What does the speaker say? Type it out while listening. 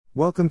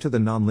Welcome to the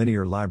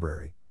Nonlinear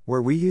Library,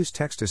 where we use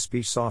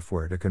text-to-speech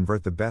software to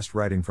convert the best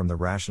writing from the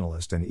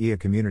Rationalist and EA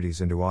communities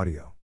into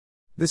audio.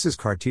 This is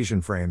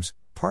Cartesian Frames,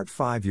 Part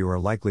 5. You are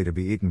likely to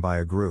be eaten by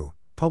a Grue,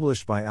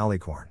 published by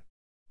Alicorn.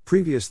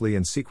 Previously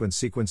in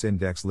sequence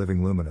index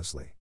living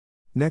luminously.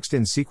 Next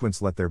in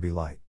sequence let there be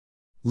light.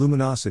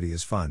 Luminosity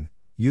is fun,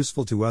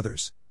 useful to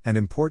others, and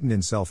important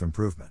in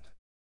self-improvement.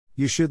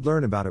 You should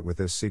learn about it with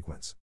this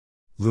sequence.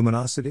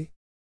 Luminosity?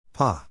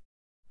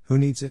 Who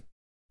needs it?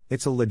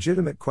 It's a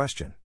legitimate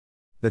question.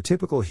 The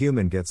typical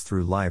human gets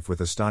through life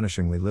with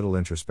astonishingly little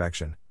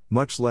introspection,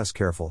 much less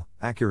careful,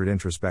 accurate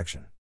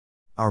introspection.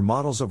 Our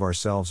models of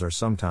ourselves are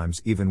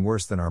sometimes even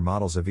worse than our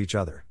models of each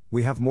other.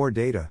 We have more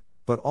data,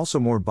 but also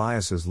more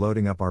biases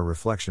loading up our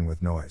reflection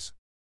with noise.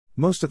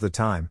 Most of the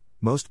time,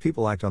 most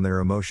people act on their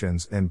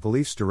emotions and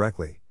beliefs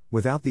directly,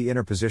 without the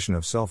interposition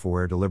of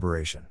self-aware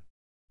deliberation.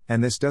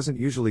 And this doesn't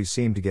usually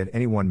seem to get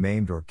anyone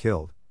maimed or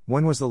killed.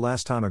 When was the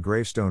last time a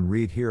gravestone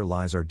read "Here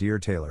lies our dear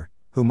Taylor,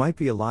 who might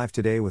be alive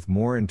today with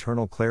more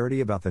internal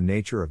clarity about the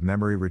nature of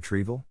memory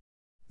retrieval"?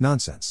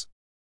 Nonsense.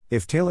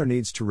 If Taylor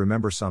needs to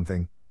remember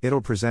something,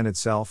 it'll present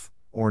itself,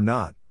 or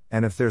not,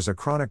 and if there's a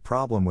chronic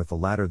problem with the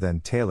latter,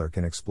 then Taylor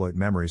can exploit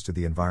memories to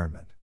the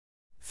environment.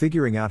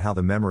 Figuring out how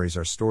the memories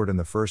are stored in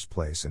the first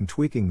place and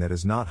tweaking that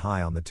is not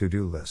high on the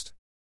to-do list.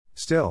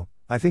 Still,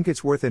 I think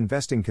it's worth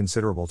investing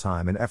considerable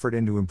time and effort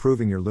into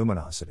improving your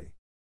luminosity.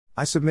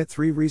 I submit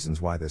 3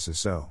 reasons why this is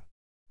so.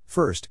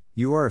 First,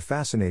 you are a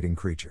fascinating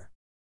creature.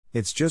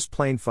 It's just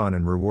plain fun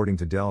and rewarding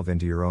to delve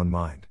into your own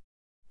mind.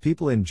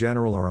 People in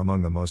general are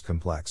among the most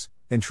complex,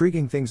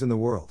 intriguing things in the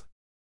world.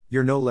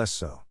 You're no less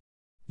so.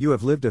 You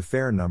have lived a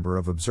fair number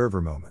of observer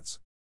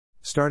moments.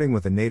 Starting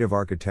with a native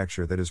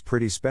architecture that is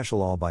pretty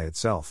special all by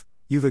itself,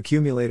 you've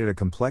accumulated a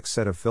complex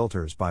set of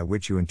filters by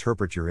which you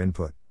interpret your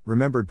input,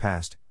 remembered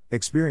past,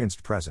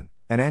 experienced present,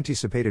 and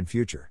anticipated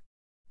future.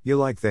 You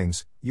like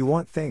things, you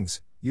want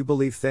things, you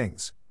believe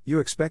things, you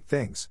expect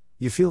things,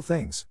 you feel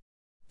things.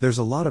 There's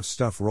a lot of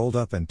stuff rolled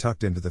up and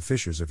tucked into the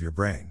fissures of your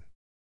brain.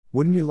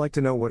 Wouldn't you like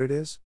to know what it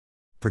is?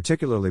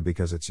 Particularly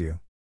because it's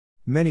you.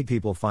 Many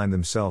people find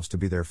themselves to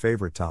be their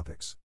favorite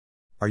topics.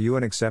 Are you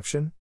an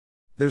exception?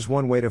 There's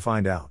one way to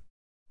find out.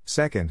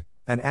 Second,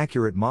 an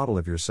accurate model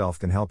of yourself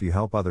can help you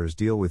help others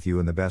deal with you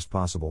in the best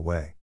possible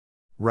way.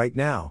 Right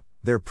now,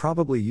 they're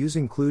probably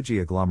using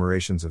kludgey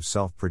agglomerations of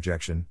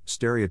self-projection,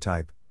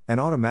 stereotype, and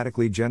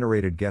automatically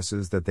generated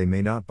guesses that they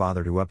may not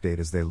bother to update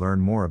as they learn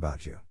more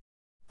about you.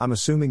 I'm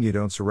assuming you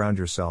don't surround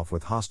yourself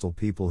with hostile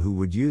people who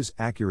would use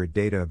accurate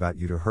data about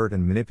you to hurt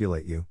and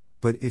manipulate you,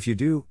 but if you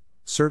do,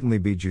 certainly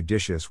be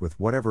judicious with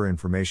whatever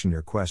information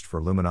your quest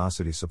for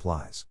luminosity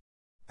supplies.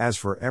 As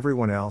for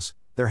everyone else,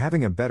 they're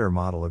having a better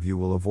model of you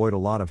will avoid a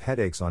lot of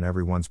headaches on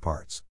everyone's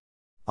parts.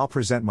 I'll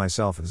present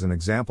myself as an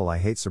example. I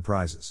hate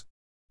surprises.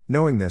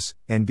 Knowing this,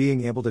 and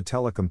being able to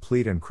tell a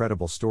complete and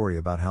credible story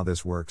about how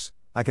this works,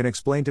 I can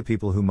explain to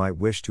people who might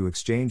wish to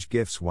exchange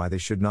gifts why they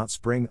should not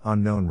spring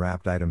unknown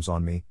wrapped items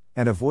on me,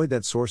 and avoid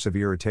that source of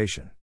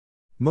irritation.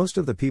 Most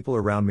of the people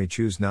around me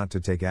choose not to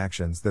take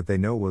actions that they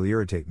know will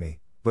irritate me,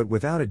 but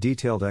without a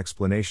detailed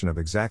explanation of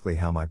exactly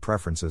how my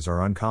preferences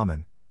are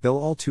uncommon, they'll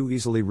all too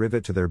easily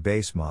rivet to their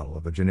base model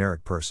of a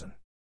generic person.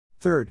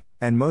 Third,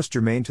 and most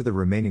germane to the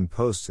remaining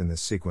posts in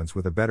this sequence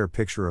with a better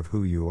picture of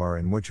who you are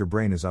and what your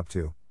brain is up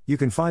to, you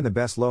can find the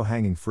best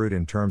low-hanging fruit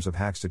in terms of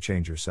hacks to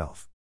change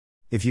yourself.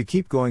 If you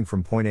keep going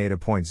from point A to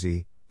point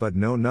Z, but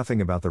know nothing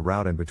about the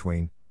route in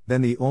between,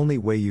 then the only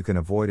way you can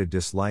avoid a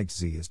disliked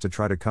Z is to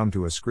try to come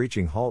to a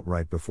screeching halt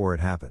right before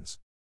it happens.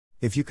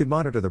 If you could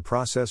monitor the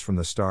process from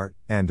the start,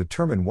 and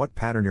determine what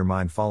pattern your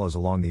mind follows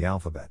along the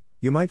alphabet,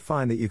 you might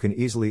find that you can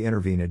easily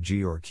intervene at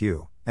G or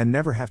Q, and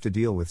never have to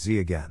deal with Z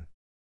again.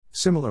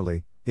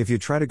 Similarly, if you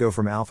try to go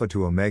from alpha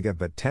to omega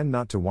but tend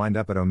not to wind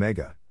up at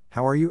omega,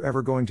 how are you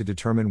ever going to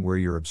determine where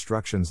your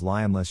obstructions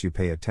lie unless you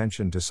pay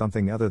attention to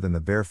something other than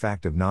the bare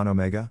fact of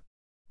non-omega?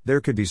 There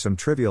could be some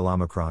trivial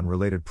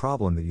Omicron-related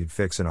problem that you'd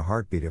fix in a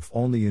heartbeat if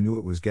only you knew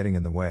it was getting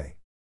in the way.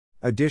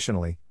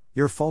 Additionally,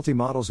 your faulty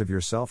models of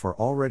yourself are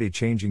already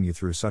changing you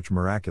through such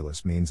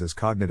miraculous means as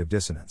cognitive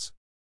dissonance.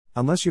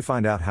 Unless you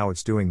find out how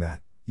it's doing that,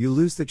 you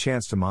lose the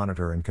chance to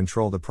monitor and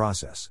control the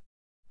process.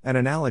 An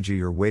analogy: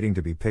 you're waiting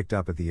to be picked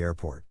up at the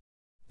airport.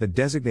 The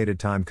designated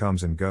time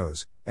comes and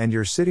goes, and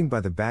you're sitting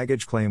by the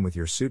baggage claim with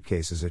your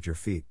suitcases at your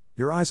feet,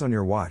 your eyes on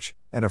your watch,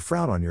 and a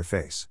frown on your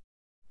face.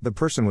 The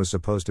person was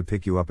supposed to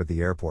pick you up at the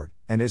airport,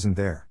 and isn't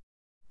there.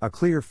 A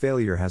clear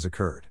failure has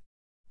occurred.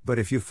 But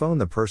if you phone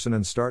the person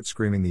and start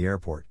screaming "the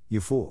airport, you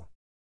fool.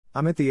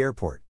 I'm at the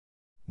airport.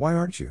 Why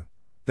aren't you?"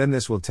 then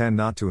this will tend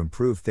not to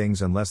improve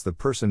things unless the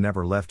person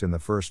never left in the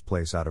first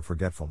place out of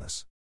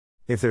forgetfulness.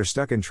 If they're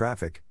stuck in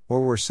traffic,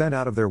 or were sent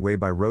out of their way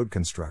by road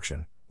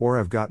construction, or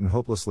have gotten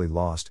hopelessly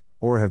lost,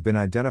 or have been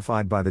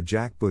identified by the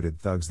jackbooted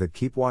thugs that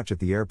keep watch at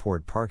the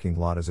airport parking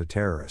lot as a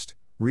terrorist,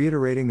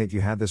 reiterating that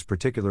you had this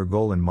particular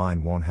goal in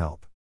mind won't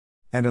help.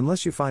 And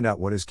unless you find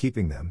out what is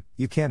keeping them,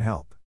 you can't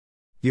help.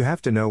 You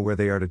have to know where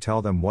they are to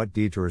tell them what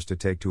detours to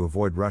take to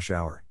avoid rush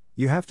hour.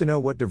 You have to know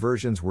what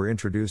diversions were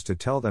introduced to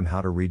tell them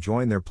how to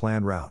rejoin their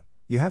planned route.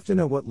 You have to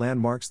know what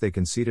landmarks they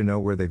can see to know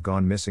where they've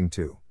gone missing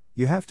to.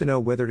 You have to know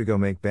whether to go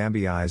make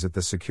Bambi eyes at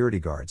the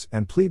security guards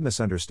and plead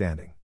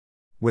misunderstanding.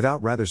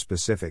 Without rather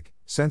specific,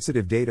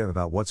 sensitive data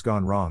about what's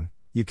gone wrong,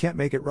 you can't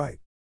make it right.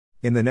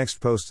 In the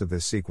next posts of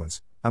this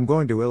sequence, I'm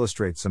going to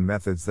illustrate some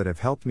methods that have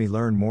helped me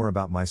learn more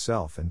about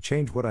myself and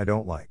change what I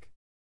don't like.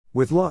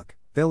 With luck,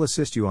 they'll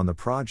assist you on the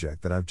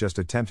project that I've just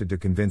attempted to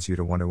convince you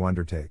to want to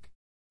undertake.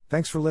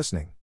 Thanks for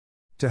listening.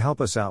 To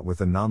help us out with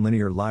the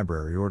Nonlinear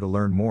Library or to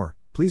learn more,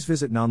 please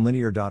visit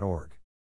nonlinear.org.